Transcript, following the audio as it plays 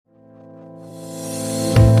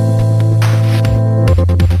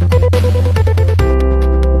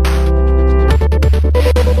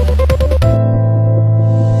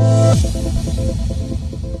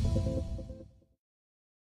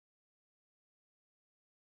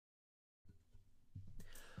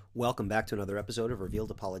Welcome back to another episode of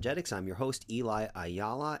Revealed Apologetics. I'm your host, Eli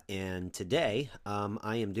Ayala, and today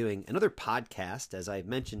I am doing another podcast. As I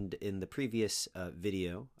mentioned in the previous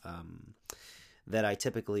video, that I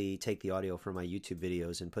typically take the audio from my YouTube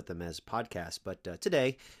videos and put them as podcasts. But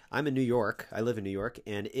today, I'm in New York. I live in New York,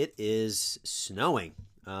 and it is snowing.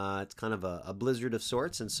 It's kind of a blizzard of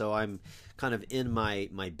sorts, and so I'm kind of in my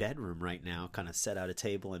bedroom right now, kind of set out a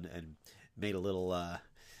table and made a little,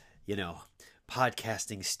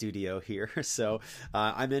 podcasting studio here. So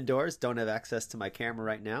I'm indoors, don't have access to my camera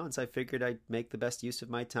right now, and so I figured I'd make the best use of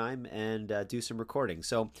my time and do some recording.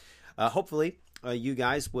 So hopefully you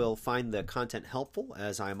guys will find the content helpful,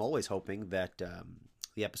 as I'm always hoping that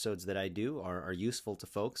the episodes that I do are useful to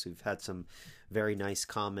folks. We've had some very nice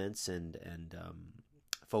comments and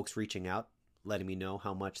folks reaching out, letting me know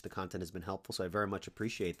how much the content has been helpful, so I very much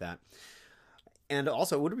appreciate that. And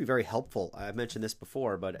also, it would be very helpful, I mentioned this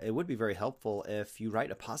before, but it would be very helpful if you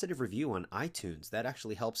write a positive review on iTunes. That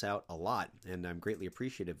actually helps out a lot, and I'm greatly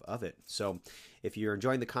appreciative of it. So if you're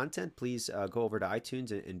enjoying the content, please go over to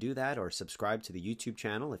iTunes and do that, or subscribe to the YouTube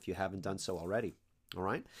channel if you haven't done so already. All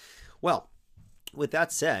right? Well, with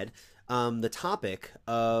that said, the topic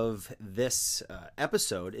of this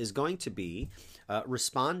episode is going to be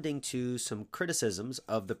responding to some criticisms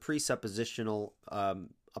of the presuppositional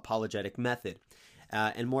apologetic method.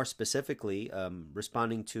 And more specifically,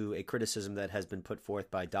 responding to a criticism that has been put forth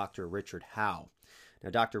by Dr. Richard Howe.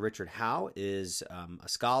 Now, Dr. Richard Howe is a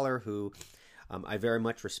scholar who I very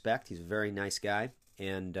much respect. He's a very nice guy,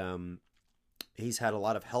 and he's had a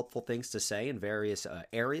lot of helpful things to say in various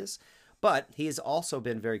areas, but he has also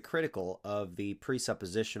been very critical of the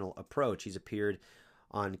presuppositional approach. He's appeared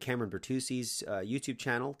on Cameron Bertucci's YouTube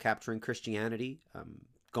channel, Capturing Christianity,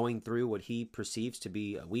 going through what he perceives to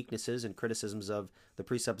be weaknesses and criticisms of the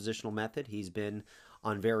presuppositional method. He's been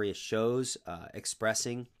on various shows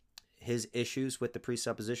expressing his issues with the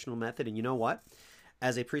presuppositional method. And you know what?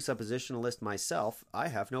 As a presuppositionalist myself, I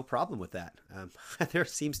have no problem with that. There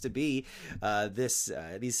seems to be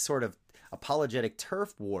these sort of apologetic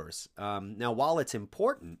turf wars. Now, while it's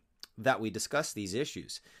important that we discuss these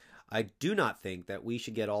issues, I do not think that we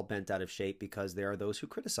should get all bent out of shape because there are those who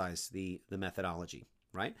criticize the methodology.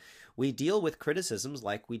 Right? We deal with criticisms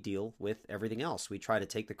like we deal with everything else. We try to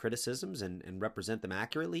take the criticisms and represent them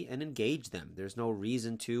accurately and engage them. There's no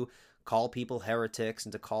reason to call people heretics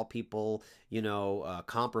and to call people,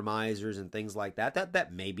 compromisers and things like that.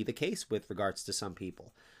 That may be the case with regards to some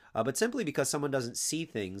people. But simply because someone doesn't see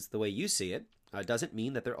things the way you see it, doesn't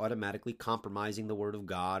mean that they're automatically compromising the Word of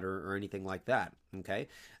God or anything like that. Okay?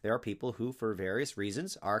 There are people who, for various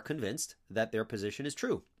reasons, are convinced that their position is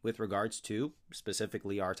true with regards to,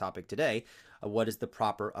 specifically our topic today, what is the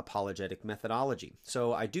proper apologetic methodology.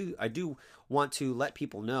 So I do want to let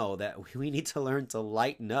people know that we need to learn to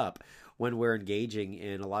lighten up when we're engaging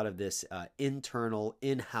in a lot of this internal,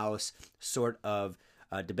 in-house sort of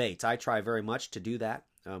debates. I try very much to do that.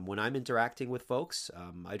 When I'm interacting with folks,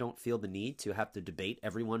 I don't feel the need to have to debate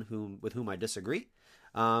everyone with whom I disagree.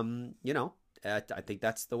 I think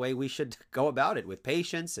that's the way we should go about it, with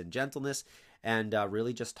patience and gentleness, and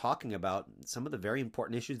really just talking about some of the very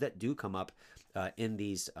important issues that do come up in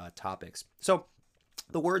these topics. So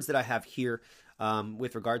the words that I have here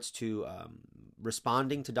with regards to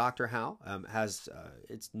responding to Dr. Howe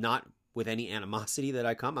it's not with any animosity that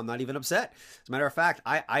I come. I'm not even upset. As a matter of fact,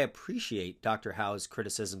 I appreciate Dr. Howe's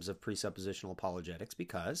criticisms of presuppositional apologetics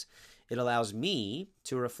because it allows me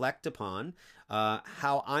to reflect upon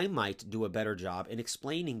how I might do a better job in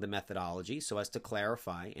explaining the methodology so as to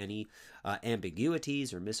clarify any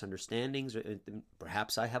ambiguities or misunderstandings.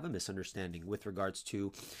 Perhaps I have a misunderstanding with regards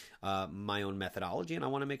to my own methodology, and I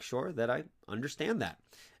want to make sure that I understand that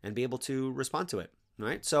and be able to respond to it.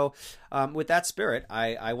 Right. So with that spirit,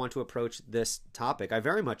 I want to approach this topic. I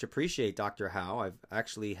very much appreciate Dr. Howe. I've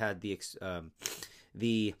actually had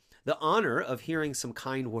the honor of hearing some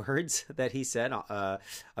kind words that he said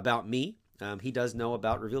about me. He does know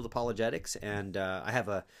about Revealed Apologetics, and I have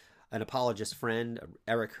an apologist friend,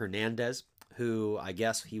 Eric Hernandez, who I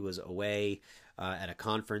guess he was away at a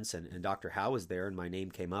conference, and Dr. Howe was there, and my name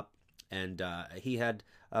came up. And he had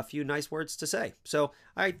a few nice words to say. So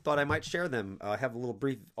I thought I might share them. I have a little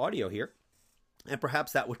brief audio here. And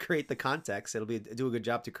perhaps that would create the context. It'll do a good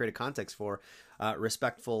job to create a context for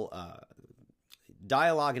respectful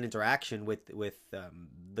dialogue and interaction with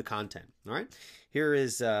the content. All right? Here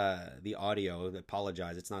is the audio. I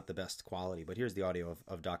apologize. It's not the best quality. But here's the audio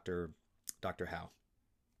of Dr. Howe.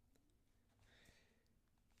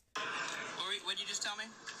 What did you just tell me?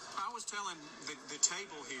 I was telling the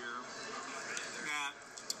table here that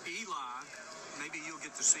Eli, maybe you'll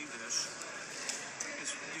get to see this,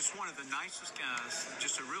 is just one of the nicest guys,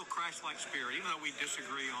 just a real Christ-like spirit, even though we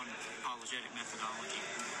disagree on apologetic methodology.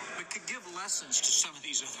 But could give lessons to some of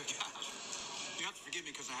these other guys. You have to forgive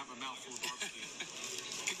me because I have a mouthful of barbecue.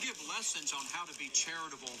 Could give lessons on how to be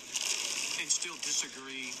charitable and still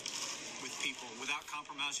disagree with people without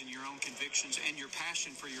compromising your own convictions and your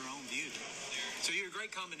passion for your own view. So you're a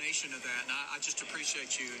great combination of that, and I just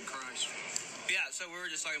appreciate you in Christ. Yeah, so we were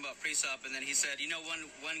just talking about pre-sup, and then he said,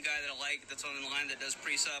 one guy that I like that's on the line that does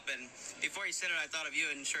pre-sup, and before he said it, I thought of you,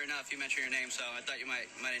 and sure enough, you mentioned your name, so I thought you might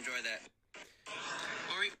enjoy that.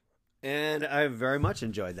 And I very much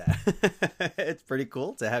enjoyed that. It's pretty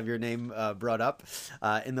cool to have your name brought up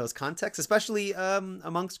in those contexts, especially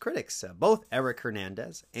amongst critics. Both Eric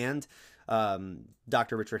Hernandez and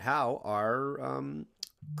Dr. Richard Howe are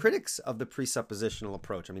critics of the presuppositional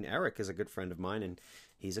approach. I mean, Eric is a good friend of mine, and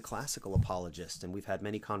he's a classical apologist, and we've had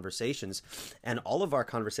many conversations, and all of our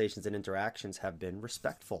conversations and interactions have been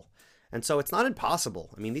respectful. And so it's not impossible.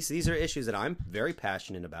 I mean, these are issues that I'm very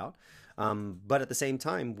passionate about. But at the same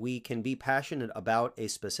time, we can be passionate about a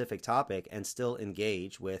specific topic and still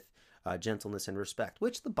engage with gentleness and respect,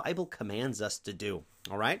 which the Bible commands us to do.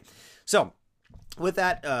 All right? So, with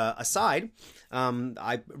that aside,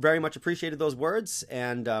 I very much appreciated those words,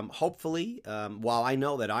 and hopefully, while I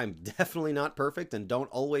know that I'm definitely not perfect and don't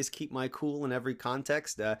always keep my cool in every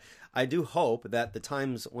context, I do hope that the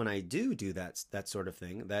times when I do that sort of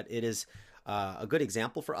thing, that it is a good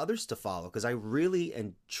example for others to follow, because I really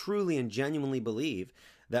and truly and genuinely believe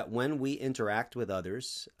that when we interact with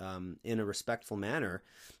others in a respectful manner,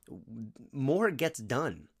 more gets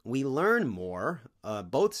done. We learn more.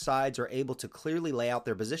 Both sides are able to clearly lay out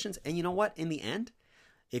their positions. And you know what? In the end,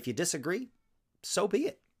 if you disagree, so be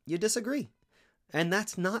it. You disagree. And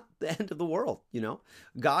that's not the end of the world, you know.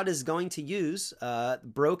 God is going to use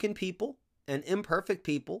broken people and imperfect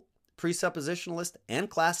people, presuppositionalists and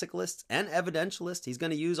classicalists and evidentialists. He's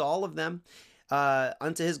going to use all of them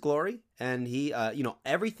unto his glory. And he,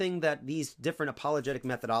 everything that these different apologetic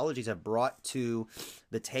methodologies have brought to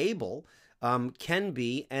the table can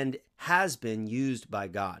be and has been used by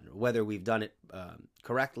God. Whether we've done it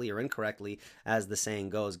correctly or incorrectly, as the saying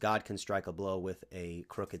goes, God can strike a blow with a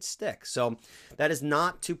crooked stick. So that is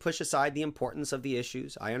not to push aside the importance of the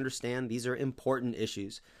issues. I understand these are important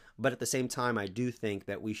issues. But at the same time, I do think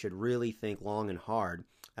that we should really think long and hard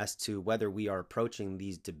as to whether we are approaching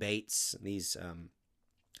these debates, these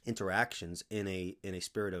interactions in a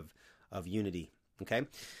spirit of unity. Okay,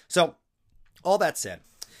 so all that said,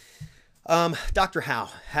 Dr. Howe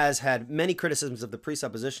has had many criticisms of the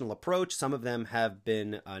presuppositional approach. Some of them have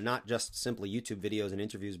been not just simply YouTube videos and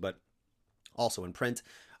interviews, but also in print.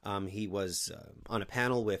 He was on a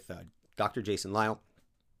panel with Dr. Jason Lisle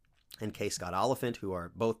and K. Scott Oliphant, who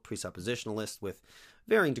are both presuppositionalists with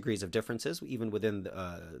varying degrees of differences, even within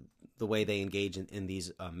the way they engage in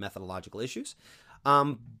these methodological issues.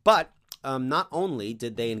 But not only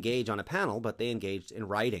did they engage on a panel, but they engaged in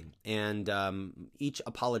writing. And each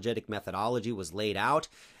apologetic methodology was laid out,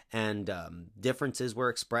 and differences were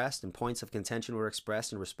expressed, and points of contention were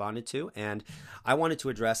expressed and responded to. And I wanted to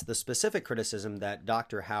address the specific criticism that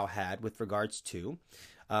Dr. Howe had with regards to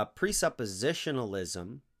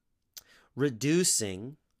presuppositionalism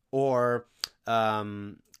reducing or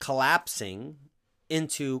collapsing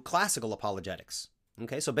into classical apologetics.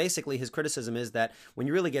 Okay, so basically his criticism is that when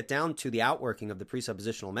you really get down to the outworking of the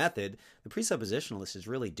presuppositional method, the presuppositionalist is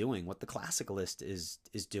really doing what the classicalist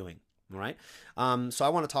is doing. All right, so I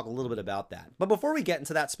want to talk a little bit about that. But before we get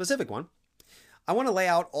into that specific one, I want to lay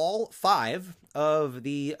out all 5 of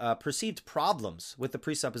the perceived problems with the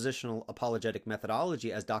presuppositional apologetic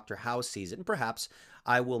methodology as Dr. Howe sees it, and perhaps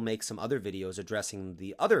I will make some other videos addressing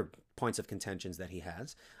the other points of contentions that he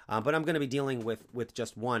has, but I'm going to be dealing with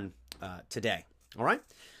just one today. All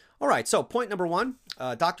right, so point number 1,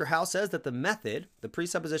 Dr. Howe says that the method, the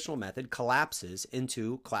presuppositional method, collapses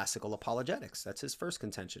into classical apologetics. That's his first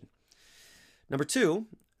contention. Number 2,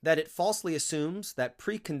 that it falsely assumes that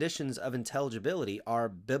preconditions of intelligibility are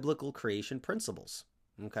biblical creation principles.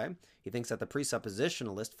 Okay? He thinks that the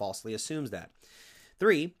presuppositionalist falsely assumes that.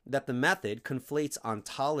 3, that the method conflates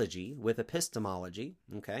ontology with epistemology.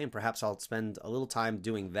 Okay? And perhaps I'll spend a little time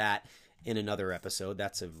doing that in another episode.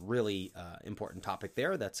 That's a really important topic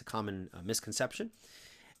there. That's a common misconception.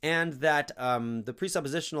 And that the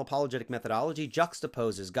presuppositional apologetic methodology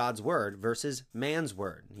juxtaposes God's word versus man's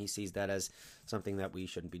word. He sees that as something that we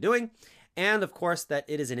shouldn't be doing. And, of course, that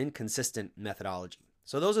it is an inconsistent methodology.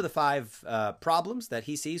 So those are the 5 problems that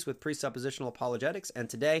he sees with presuppositional apologetics. And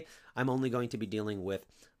today, I'm only going to be dealing with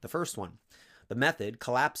the first one. The method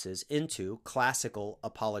collapses into classical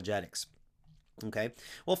apologetics. Okay.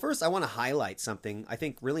 Well, first, I want to highlight something I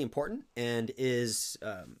think really important and is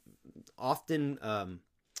often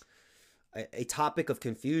a topic of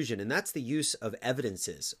confusion, and that's the use of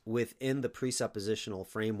evidences within the presuppositional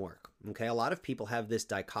framework. Okay, a lot of people have this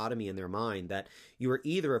dichotomy in their mind that you are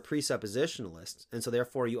either a presuppositionalist, and so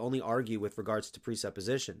therefore you only argue with regards to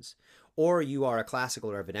presuppositions, or you are a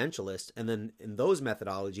classical or evidentialist, and then in those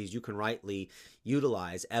methodologies you can rightly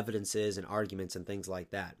utilize evidences and arguments and things like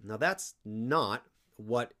that. Now, that's not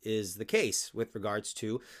what is the case with regards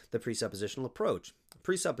to the presuppositional approach.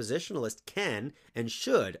 Presuppositionalist can and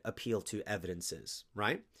should appeal to evidences,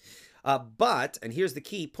 right? But, and here's the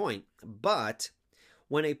key point, but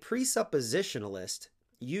when a presuppositionalist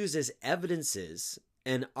uses evidences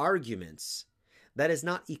and arguments, that is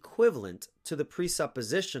not equivalent to the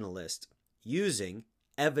presuppositionalist using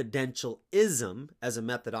evidentialism as a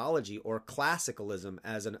methodology or classicalism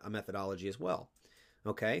as a methodology as well.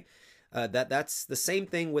 Okay? That's the same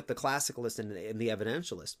thing with the classicalist and the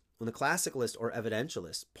evidentialist. When the classicalist or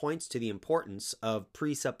evidentialist points to the importance of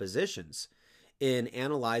presuppositions in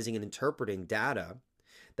analyzing and interpreting data,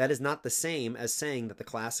 that is not the same as saying that the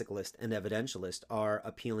classicalist and evidentialist are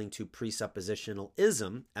appealing to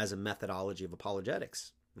presuppositionalism as a methodology of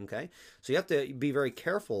apologetics. Okay? So you have to be very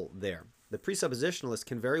careful there. The presuppositionalist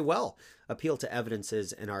can very well appeal to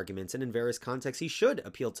evidences and arguments, and in various contexts he should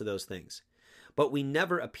appeal to those things. But we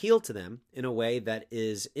never appeal to them in a way that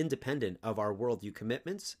is independent of our worldview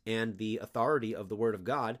commitments and the authority of the Word of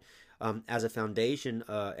God as a foundation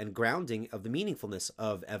and grounding of the meaningfulness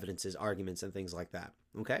of evidences, arguments, and things like that.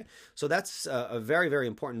 Okay? So that's a very, very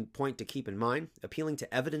important point to keep in mind. Appealing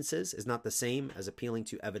to evidences is not the same as appealing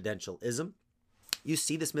to evidentialism. You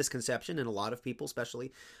see this misconception in a lot of people,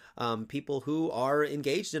 especially people who are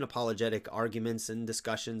engaged in apologetic arguments and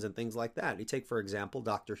discussions and things like that. You take, for example,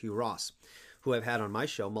 Dr. Hugh Ross, who I've had on my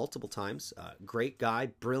show multiple times. Great guy,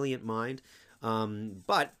 brilliant mind.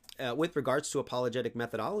 But with regards to apologetic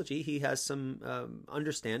methodology, he has some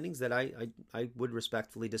understandings that I would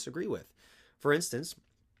respectfully disagree with. For instance,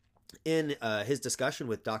 in his discussion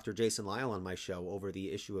with Dr. Jason Lisle on my show over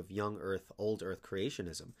the issue of young Earth, old Earth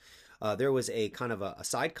creationism, there was a kind of a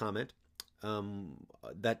side comment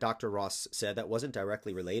that Dr. Ross said that wasn't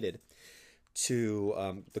directly related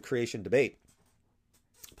to the creation debate.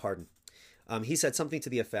 Pardon. He said something to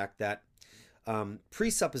the effect that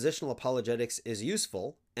presuppositional apologetics is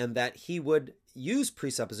useful and that he would use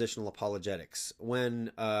presuppositional apologetics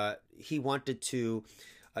when he wanted to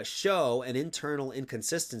show an internal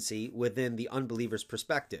inconsistency within the unbeliever's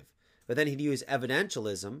perspective. But then he'd use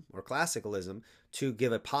evidentialism or classicalism to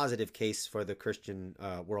give a positive case for the Christian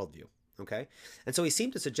worldview. Okay? And so he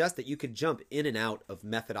seemed to suggest that you could jump in and out of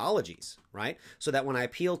methodologies, right? So that when I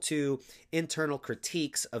appeal to internal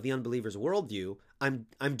critiques of the unbeliever's worldview,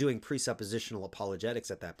 I'm doing presuppositional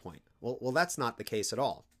apologetics at that point. Well, that's not the case at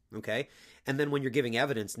all. Okay? And then when you're giving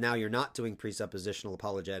evidence, now you're not doing presuppositional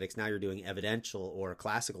apologetics. Now you're doing evidential or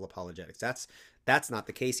classical apologetics. That's not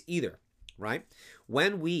the case either. Right?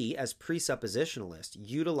 When we, as presuppositionalists,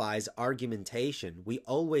 utilize argumentation, we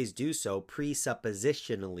always do so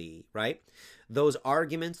presuppositionally, right? Those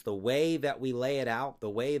arguments, the way that we lay it out, the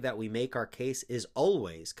way that we make our case is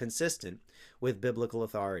always consistent with biblical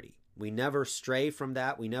authority. We never stray from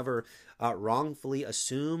that. We never wrongfully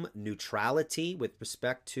assume neutrality with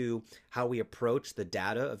respect to how we approach the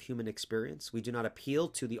data of human experience. We do not appeal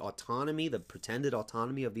to the autonomy, the pretended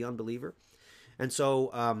autonomy of the unbeliever. And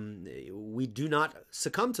so we do not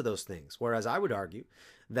succumb to those things, whereas I would argue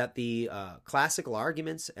that the classical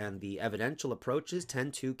arguments and the evidential approaches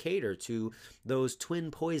tend to cater to those twin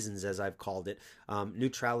poisons, as I've called it,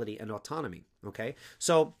 neutrality and autonomy. Okay,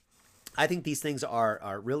 so I think these things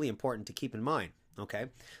are really important to keep in mind. Okay,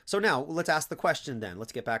 so now let's ask the question then.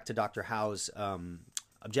 Let's get back to Dr. Howe's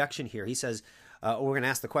objection here. He says, we're going to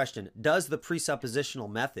ask the question, does the presuppositional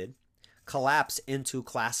method collapse into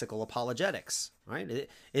classical apologetics, right? It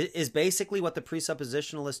is basically what the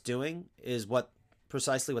presuppositionalist doing is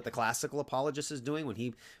precisely what the classical apologist is doing when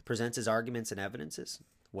he presents his arguments and evidences.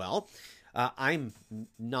 Well, I'm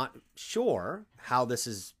not sure how this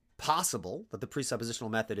is possible that the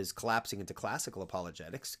presuppositional method is collapsing into classical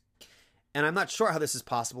apologetics. And I'm not sure how this is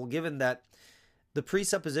possible given that the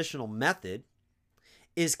presuppositional method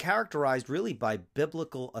is characterized really by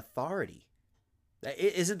biblical authority.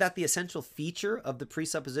 Isn't that the essential feature of the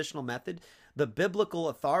presuppositional method? The biblical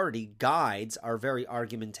authority guides our very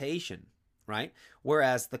argumentation, right?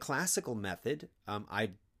 Whereas the classical method, I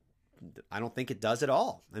don't think it does at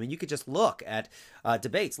all. I mean, you could just look at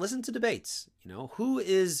debates. Listen to debates. You know, who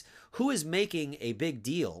is making a big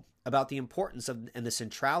deal about the importance of and the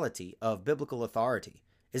centrality of biblical authority?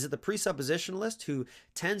 is it the presuppositionalist who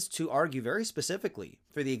tends to argue very specifically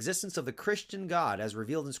for the existence of the Christian God as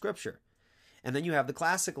revealed in Scripture. And then you have the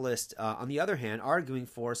classicalist, on the other hand, arguing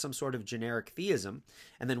for some sort of generic theism,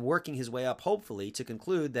 and then working his way up, hopefully, to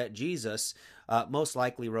conclude that Jesus most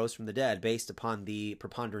likely rose from the dead based upon the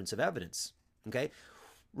preponderance of evidence. Okay?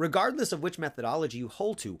 Regardless of which methodology you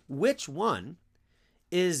hold to, which one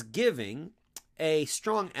is giving a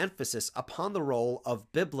strong emphasis upon the role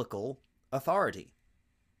of biblical authority?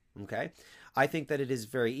 Okay? I think that it is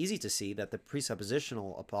very easy to see that the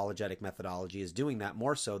presuppositional apologetic methodology is doing that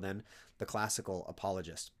more so than the classical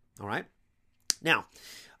apologist. All right? Now,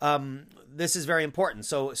 this is very important.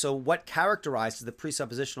 So what characterizes the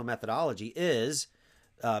presuppositional methodology is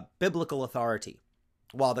biblical authority,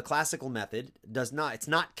 while the classical method does not. It's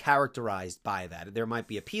not characterized by that. There might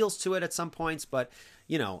be appeals to it at some points, but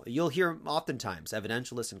you'll hear oftentimes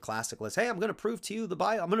evidentialists and classicalists, hey, I'm going to prove to you the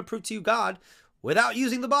Bible. I'm going to prove to you God without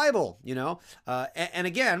using the Bible, and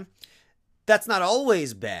again, that's not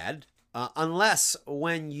always bad, unless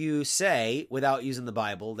when you say without using the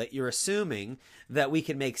Bible that you're assuming that we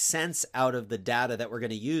can make sense out of the data that we're going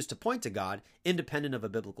to use to point to God independent of a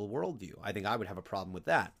biblical worldview. I think I would have a problem with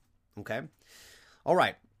that. Okay? All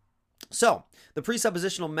right. So the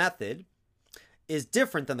presuppositional method is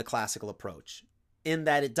different than the classical approach in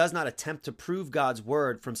that it does not attempt to prove God's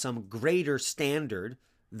word from some greater standard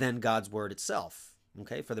than God's word itself.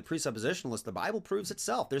 Okay, for the presuppositionalist, the Bible proves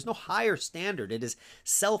itself. There's no higher standard. It is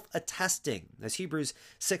self-attesting. As Hebrews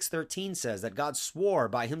 6:13 says, that God swore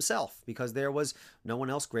by himself because there was no one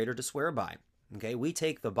else greater to swear by. Okay, we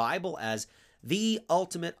take the Bible as the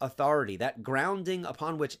ultimate authority, that grounding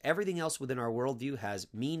upon which everything else within our worldview has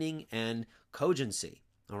meaning and cogency.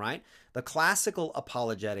 All right, the classical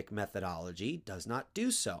apologetic methodology does not do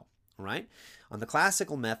so. All right, on the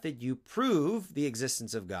classical method, you prove the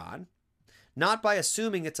existence of God, not by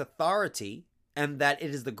assuming its authority and that it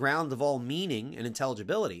is the ground of all meaning and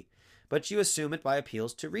intelligibility, but you assume it by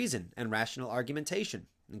appeals to reason and rational argumentation,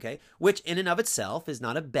 okay? Which in and of itself is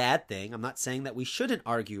not a bad thing. I'm not saying that we shouldn't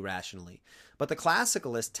argue rationally, but the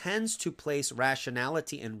classicalist tends to place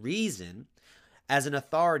rationality and reason as an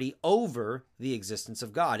authority over the existence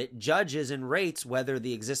of God. It judges and rates whether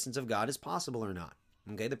the existence of God is possible or not.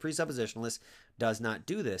 Okay, the presuppositionalist does not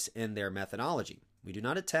do this in their methodology. We do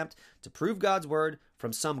not attempt to prove God's word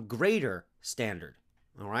from some greater standard.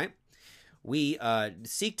 All right? We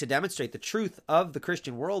seek to demonstrate the truth of the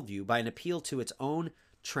Christian worldview by an appeal to its own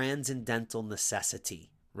transcendental necessity,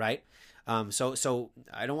 right? So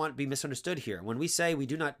I don't want to be misunderstood here. When we say we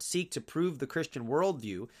do not seek to prove the Christian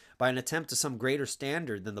worldview by an attempt to some greater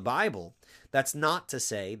standard than the Bible, that's not to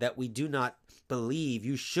say that we do not believe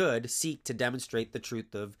you should seek to demonstrate the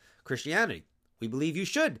truth of Christianity. We believe you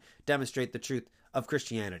should demonstrate the truth of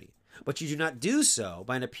Christianity, but you do not do so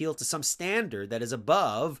by an appeal to some standard that is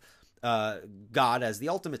above God as the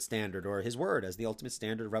ultimate standard or his word as the ultimate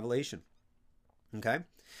standard of revelation. Okay?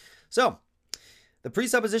 So, the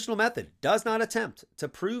presuppositional method does not attempt to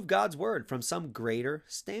prove God's word from some greater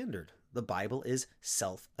standard. The Bible is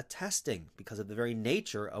self-attesting because of the very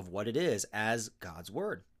nature of what it is as God's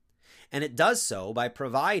word. And it does so by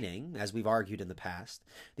providing, as we've argued in the past,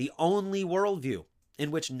 the only worldview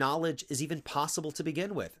in which knowledge is even possible to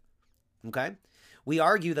begin with. Okay? We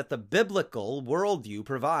argue that the biblical worldview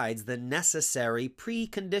provides the necessary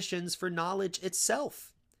preconditions for knowledge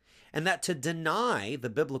itself, and that to deny the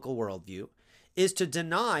biblical worldview is to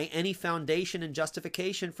deny any foundation and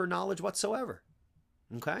justification for knowledge whatsoever.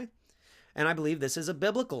 Okay? And I believe this is a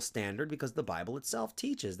biblical standard because the Bible itself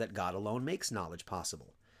teaches that God alone makes knowledge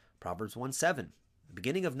possible. Proverbs 1:7, the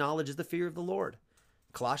beginning of knowledge is the fear of the Lord.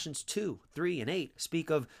 Colossians 2:3 and 8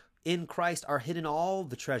 speak of in Christ are hidden all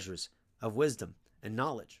the treasures of wisdom and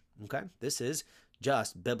knowledge. Okay? This is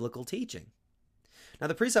just biblical teaching. Now,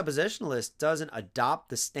 the presuppositionalist doesn't adopt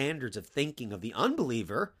the standards of thinking of the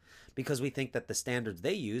unbeliever because we think that the standards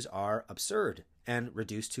they use are absurd and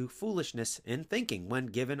reduced to foolishness in thinking when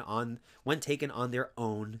taken on their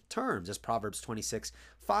own terms. As Proverbs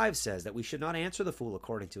 26:5 says, that we should not answer the fool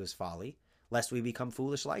according to his folly, lest we become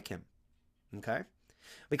foolish like him. Okay?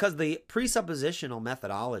 Because the presuppositional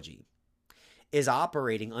methodology is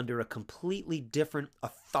operating under a completely different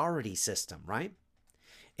authority system, right?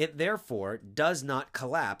 It therefore does not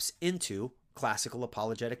collapse into classical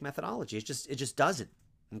apologetic methodology. It just doesn't.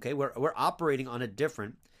 Okay, we're operating on a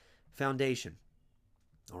different foundation.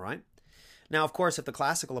 All right. Now, of course, if the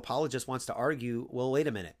classical apologist wants to argue, well, wait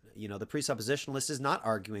a minute, the presuppositionalist is not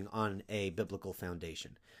arguing on a biblical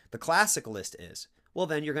foundation. The classicalist is. Well,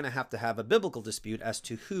 then you're going to have a biblical dispute as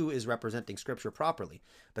to who is representing Scripture properly,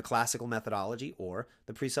 the classical methodology or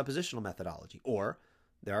the presuppositional methodology, or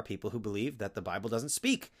there are people who believe that the Bible doesn't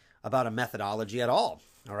speak about a methodology at all.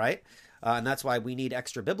 All right. And that's why we need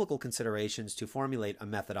extra biblical considerations to formulate a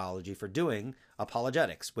methodology for doing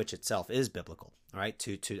apologetics, which itself is biblical, all right,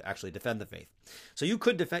 to actually defend the faith. So you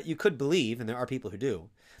could believe, and there are people who do,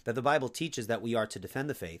 that the Bible teaches that we are to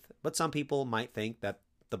defend the faith, but some people might think that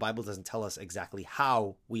the Bible doesn't tell us exactly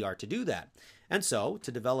how we are to do that. And so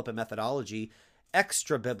to develop a methodology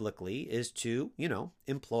extra biblically is to,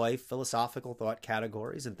 employ philosophical thought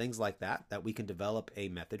categories and things like that we can develop a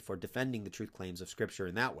method for defending the truth claims of Scripture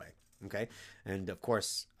in that way. Okay. And of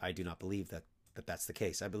course, I do not believe that that's the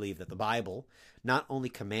case. I believe that the Bible not only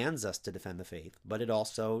commands us to defend the faith, but it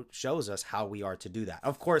also shows us how we are to do that.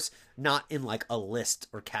 Of course, not in like a list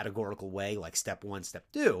or categorical way, like step 1, step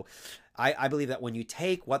 2. I believe that when you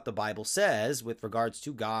take what the Bible says with regards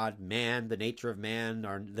to God, man, the nature of man,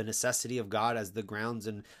 or the necessity of God as the grounds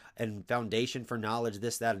and foundation for knowledge,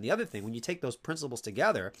 this, that, and the other thing, when you take those principles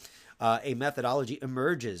together, a methodology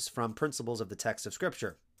emerges from principles of the text of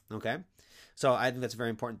Scripture. Okay? So I think that's a very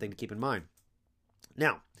important thing to keep in mind.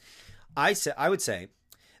 Now, I would say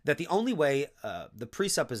that the only way the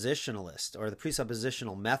presuppositionalist or the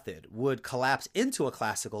presuppositional method would collapse into a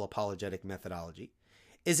classical apologetic methodology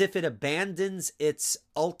is if it abandons its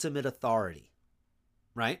ultimate authority,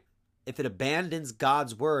 right? If it abandons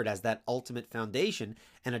God's word as that ultimate foundation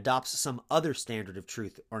and adopts some other standard of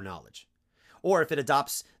truth or knowledge. Or if it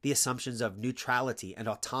adopts the assumptions of neutrality and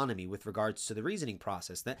autonomy with regards to the reasoning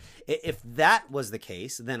process. That if that was the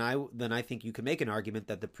case, then I think you can make an argument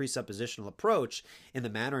that the presuppositional approach, in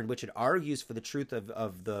the manner in which it argues for the truth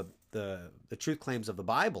of the truth claims of the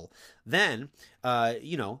Bible, then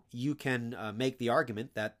you can make the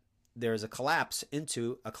argument that there is a collapse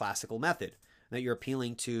into a classical method, that you're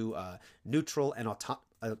appealing to neutral and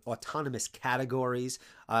autonomous categories,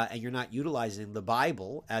 and you're not utilizing the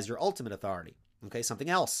Bible as your ultimate authority. Okay, something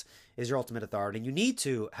else is your ultimate authority, and you need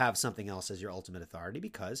to have something else as your ultimate authority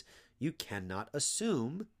because you cannot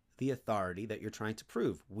assume the authority that you're trying to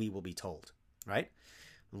prove, we will be told, right?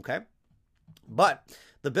 Okay? But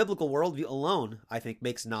the biblical worldview alone, I think,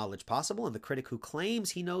 makes knowledge possible, and the critic who claims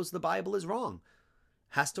he knows the Bible is wrong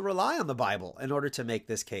has to rely on the Bible in order to make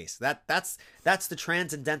this case. That's the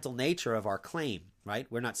transcendental nature of our claim, right?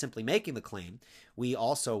 We're not simply making the claim. We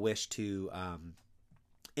also wish to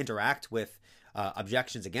interact with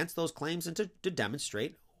objections against those claims and to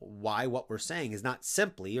demonstrate why what we're saying is not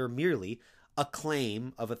simply or merely a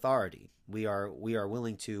claim of authority. We are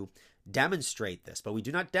willing to demonstrate this, but we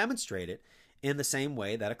do not demonstrate it in the same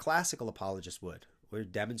way that a classical apologist would. We're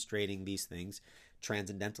demonstrating these things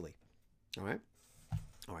transcendentally. All right?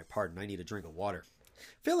 All right, pardon, I need a drink of water.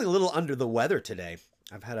 Feeling a little under the weather today.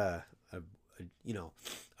 I've had a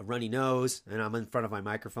runny nose, and I'm in front of my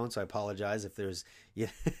microphone, so I apologize if there's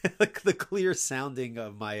the clear sounding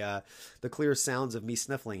of my the clear sounds of me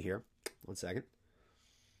sniffling here. One second.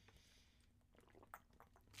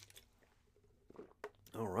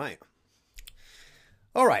 All right.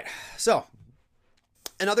 So,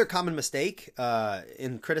 another common mistake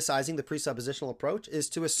in criticizing the presuppositional approach is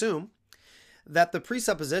to assume that the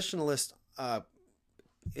presuppositionalist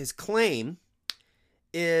his claim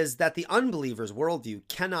is that the unbeliever's worldview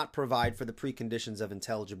cannot provide for the preconditions of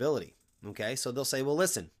intelligibility. Okay, so they'll say, well,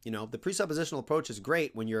 listen, the presuppositional approach is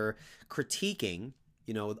great when you're critiquing,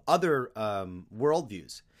 other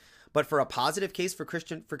worldviews. But for a positive case for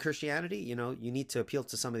Christianity, you need to appeal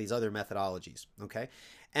to some of these other methodologies. Okay,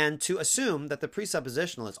 and to assume that the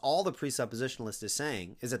presuppositionalist, all the presuppositionalist is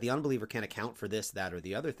saying is that the unbeliever can't account for this, that, or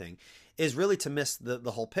the other thing, is really to miss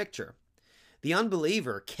the whole picture. The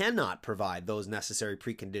unbeliever cannot provide those necessary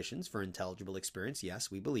preconditions for intelligible experience.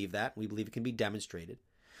 Yes, we believe that. We believe it can be demonstrated.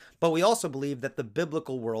 But we also believe that the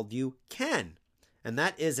biblical worldview can. And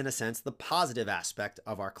that is, in a sense, the positive aspect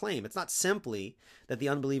of our claim. It's not simply that the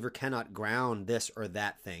unbeliever cannot ground this or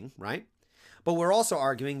that thing, right? But we're also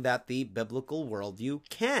arguing that the biblical worldview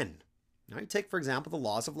can. Right? Take, for example, the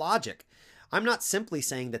laws of logic. I'm not simply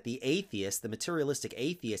saying that the atheist, the materialistic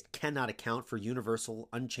atheist, cannot account for universal,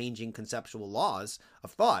 unchanging conceptual laws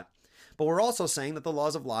of thought. But we're also saying that the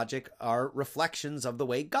laws of logic are reflections of the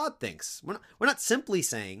way God thinks. We're not simply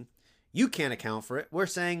saying you can't account for it. We're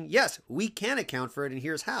saying, yes, we can account for it, and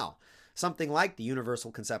here's how. Something like the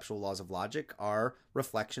universal conceptual laws of logic are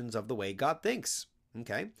reflections of the way God thinks.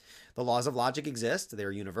 Okay, the laws of logic exist.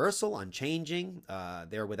 They're universal, unchanging.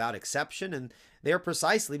 They're without exception, and they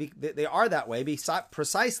are that way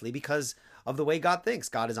precisely because of the way God thinks.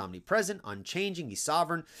 God is omnipresent, unchanging. He's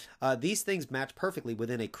sovereign. These things match perfectly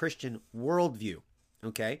within a Christian worldview.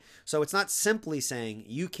 Okay, so it's not simply saying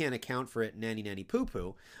you can't account for it, nanny nanny poo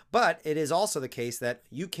poo, but it is also the case that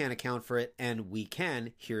you can't account for it and we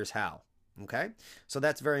can. Here's how. Okay, so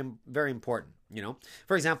that's very, very important.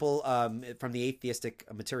 For example, from the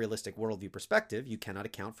atheistic materialistic worldview perspective, you cannot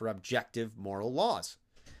account for objective moral laws,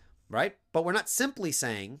 right? But we're not simply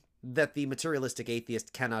saying that the materialistic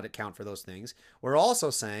atheist cannot account for those things. We're also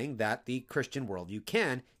saying that the Christian worldview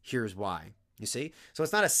can. Here's why. You see? So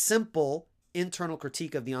it's not a simple internal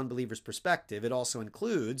critique of the unbeliever's perspective. It also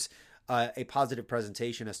includes a positive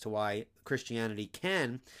presentation as to why Christianity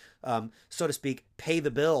can, so to speak, pay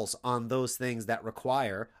the bills on those things that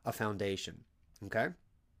require a foundation. Okay?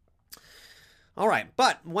 All right.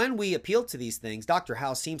 But when we appeal to these things, Dr.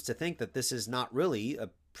 Howe seems to think that this is not really a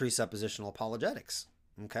presuppositional apologetics.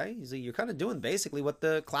 Okay? You're kind of doing basically what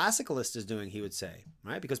the classicalist is doing, he would say,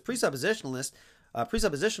 right? Because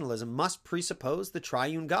presuppositionalism must presuppose the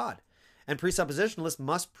triune God. And presuppositionalists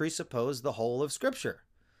must presuppose the whole of Scripture.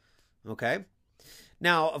 Okay?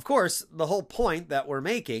 Now, of course, the whole point that we're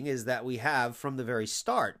making is that we have, from the very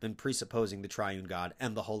start, been presupposing the triune God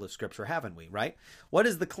and the whole of Scripture, haven't we, right? What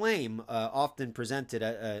is the claim often presented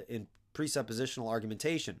in presuppositional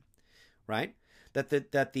argumentation, right?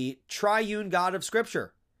 That the triune God of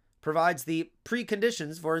Scripture provides the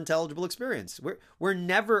preconditions for intelligible experience. We're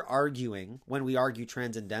never arguing, when we argue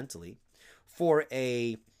transcendentally, for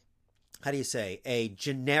a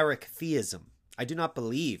generic theism. I do not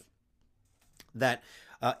believe that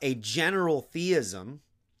a general theism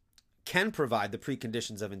can provide the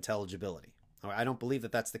preconditions of intelligibility. I don't believe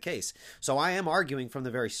that that's the case. So I am arguing from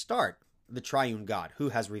the very start the triune God, who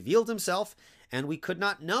has revealed himself, and we could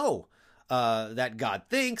not know that God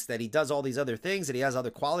thinks, that he does all these other things, that he has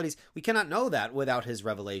other qualities. We cannot know that without his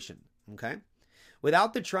revelation. Okay?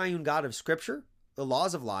 Without the triune God of Scripture, the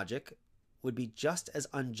laws of logic would be just as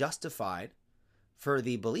unjustified for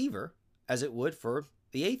the believer as it would for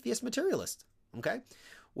the atheist materialist. Okay?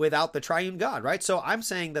 Without the triune God, right? So I'm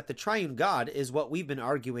saying that the triune God is what we've been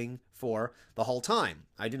arguing for the whole time.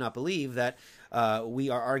 I do not believe that we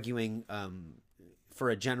are arguing for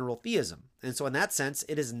a general theism. And so in that sense,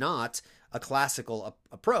 it is not a classical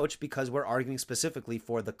approach because we're arguing specifically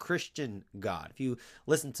for the Christian God. If you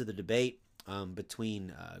listen to the debate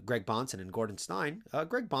between Greg Bahnsen and Gordon Stein,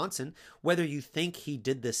 Greg Bahnsen, whether you think he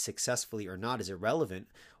did this successfully or not is irrelevant.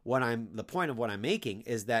 The point of what I'm making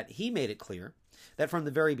is that he made it clear that from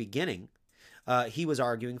the very beginning, he was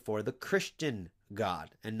arguing for the Christian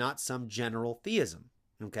God and not some general theism.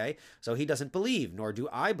 Okay, so he doesn't believe, nor do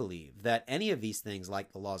I believe, that any of these things,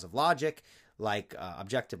 like the laws of logic, like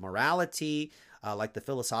objective morality, like the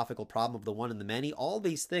philosophical problem of the one and the many, all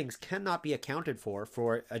these things cannot be accounted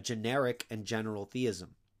for a generic and general theism.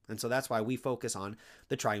 And so that's why we focus on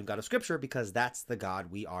the triune God of Scripture, because that's the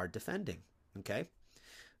God we are defending. Okay,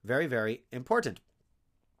 very, very important.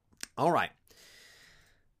 All right.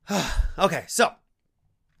 Okay, so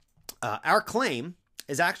our claim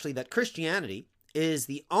is actually that Christianity is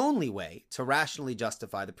the only way to rationally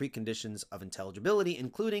justify the preconditions of intelligibility,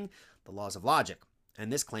 including the laws of logic.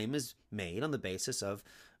 And this claim is made on the basis of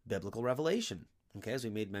biblical revelation, okay, as we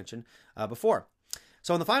made mention before.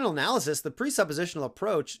 So in the final analysis, the presuppositional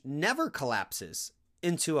approach never collapses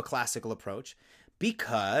into a classical approach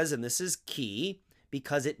because, and this is key,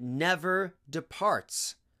 because it never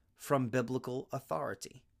departs from biblical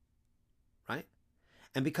authority, right?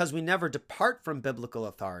 And because we never depart from biblical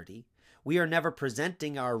authority, we are never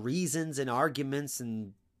presenting our reasons and arguments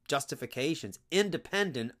and justifications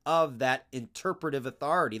independent of that interpretive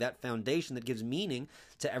authority, that foundation that gives meaning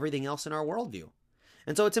to everything else in our worldview.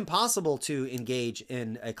 And so it's impossible to engage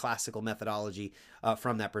in a classical methodology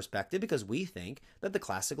from that perspective, because we think that the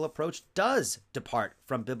classical approach does depart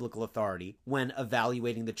from biblical authority when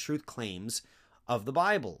evaluating the truth claims of the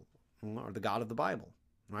Bible, or the God of the Bible,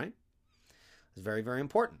 right? It's very, very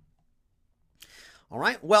important. All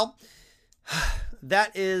right, well,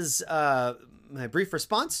 that is my brief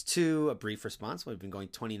response. We've been going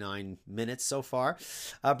 29 minutes so far.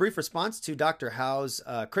 A brief response to Dr. Howe's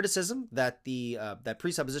criticism that that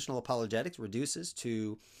presuppositional apologetics reduces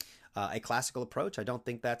to a classical approach. I don't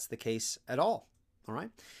think that's the case at all. All right.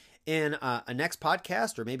 In a next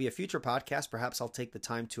podcast, or maybe a future podcast, perhaps I'll take the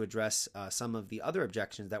time to address some of the other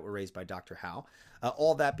objections that were raised by Dr. Howe.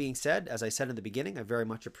 All that being said, as I said in the beginning, I very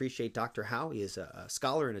much appreciate Dr. Howe. He is a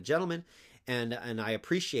scholar and a gentleman, and I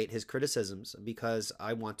appreciate his criticisms because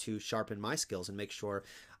I want to sharpen my skills and make sure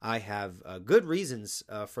I have good reasons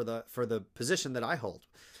for the position that I hold.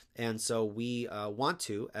 And so we want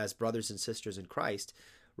to, as brothers and sisters in Christ,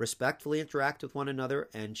 respectfully interact with one another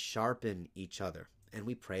and sharpen each other. And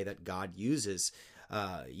we pray that God uses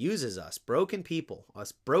uses us, broken people,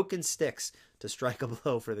 us broken sticks, to strike a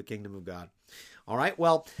blow for the kingdom of God. All right,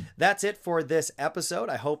 well, that's it for this episode.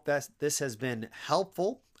 I hope that this has been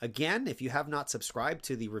helpful. Again, if you have not subscribed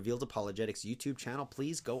to the Revealed Apologetics YouTube channel,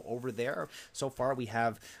 please go over there. So far, we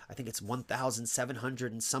have, I think it's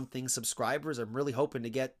 1,700 and something subscribers. I'm really hoping to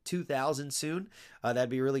get 2,000 soon. That'd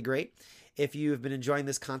be really great. If you have been enjoying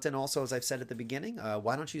this content also, as I've said at the beginning,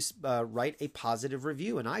 why don't you write a positive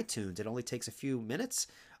review in iTunes? It only takes a few minutes.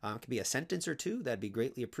 It could be a sentence or two. That'd be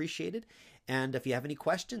greatly appreciated. And if you have any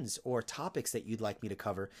questions or topics that you'd like me to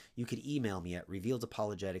cover, you could email me at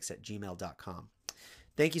revealedapologetics@gmail.com.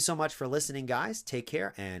 Thank you so much for listening, guys. Take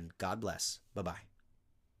care, and God bless. Bye-bye.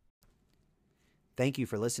 Thank you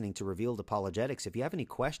for listening to Revealed Apologetics. If you have any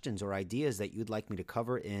questions or ideas that you'd like me to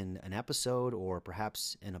cover in an episode or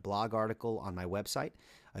perhaps in a blog article on my website,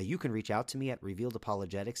 you can reach out to me at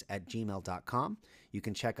revealedapologetics@gmail.com. You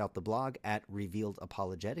can check out the blog at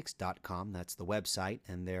revealedapologetics.com. That's the website,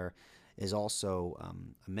 and there is also a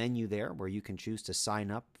menu there where you can choose to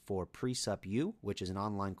sign up for Presup U, which is an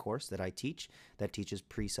online course that I teach that teaches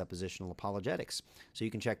presuppositional apologetics. So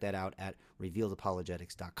you can check that out at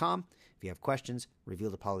revealedapologetics.com. If you have questions,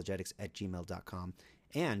 revealedapologetics@gmail.com.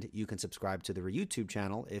 And you can subscribe to the YouTube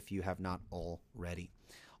channel if you have not already.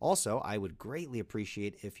 Also, I would greatly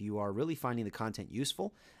appreciate if you are really finding the content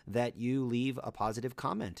useful that you leave a positive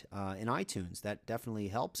comment in iTunes. That definitely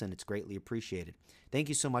helps, and it's greatly appreciated. Thank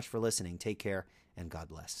you so much for listening. Take care, and God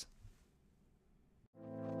bless.